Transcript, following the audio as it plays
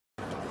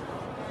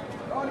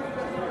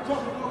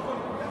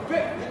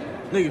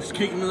Niggas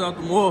kicking us out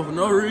the mall for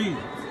no reason.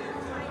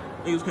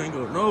 Niggas can't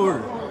go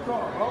nowhere.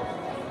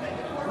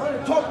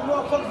 Talk to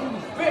motherfuckers with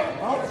respect,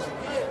 bro.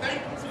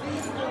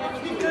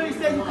 You clearly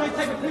said you can't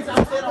take a picture. I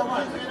said all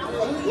right.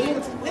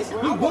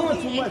 You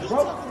going too much,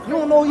 bro. You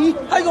don't know he.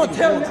 How you gonna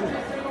tell me?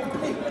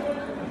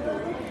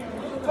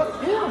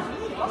 Fuck him.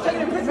 I'm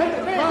taking a picture. You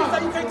say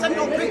you can't take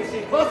no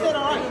picture. But I said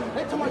all right.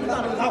 They told me you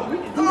gotta talk.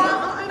 Ain't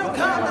no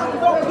kind of.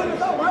 Don't put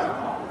it up, right?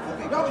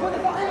 Y'all put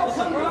it up. Ain't no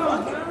something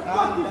wrong.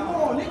 Fuck this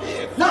mall,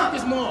 nigga. Fuck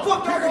this mall.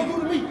 Fuck y'all gonna do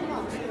to me.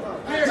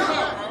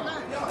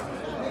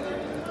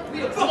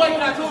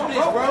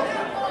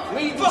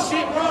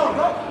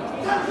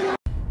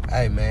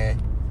 Hey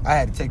man, I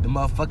had to take the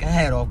motherfucking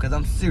hat off because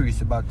I'm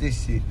serious about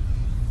this shit.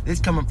 This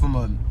coming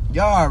from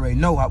y'all already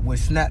know what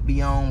Snap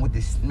be on with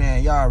this,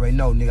 man. Y'all already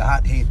know, nigga,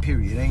 hot head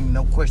period. Ain't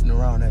no question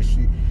around that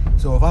shit.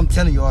 So if I'm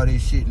telling you all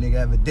this shit,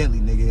 nigga, evidently,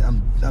 nigga,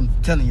 I'm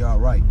telling y'all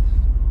right.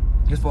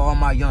 Just for all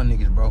my young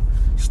niggas, bro.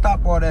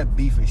 Stop all that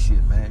beef and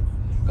shit, man.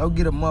 Go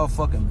get a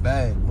motherfucking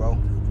bag, bro.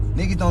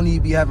 Niggas don't need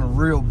to be having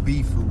real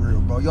beef for real,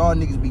 bro. Y'all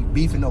niggas be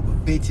beefing over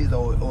bitches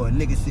or a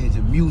nigga said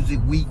your music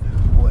weak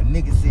or a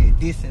nigga said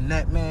this and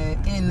that,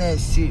 man. End that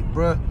shit,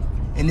 bro.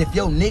 And if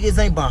your niggas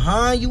ain't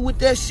behind you with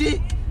that shit,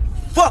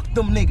 fuck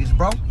them niggas,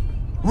 bro.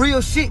 Real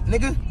shit,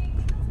 nigga.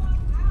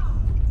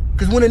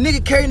 Cause when a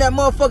nigga carrying that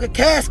motherfucking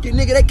casket,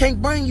 nigga, they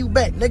can't bring you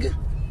back, nigga.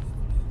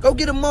 Go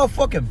get a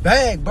motherfucking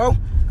bag, bro.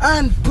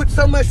 I done put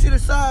so much shit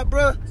aside,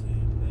 bro.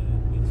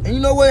 And you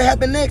know what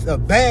happened next? A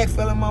bag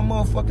fell in my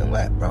motherfucking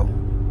lap, bro.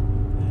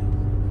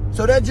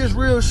 So that's just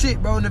real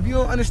shit, bro. And if you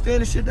don't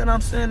understand the shit that I'm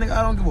saying, nigga,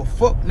 I don't give a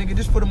fuck, nigga.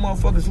 Just for the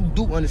motherfuckers who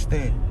do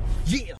understand. Yeah.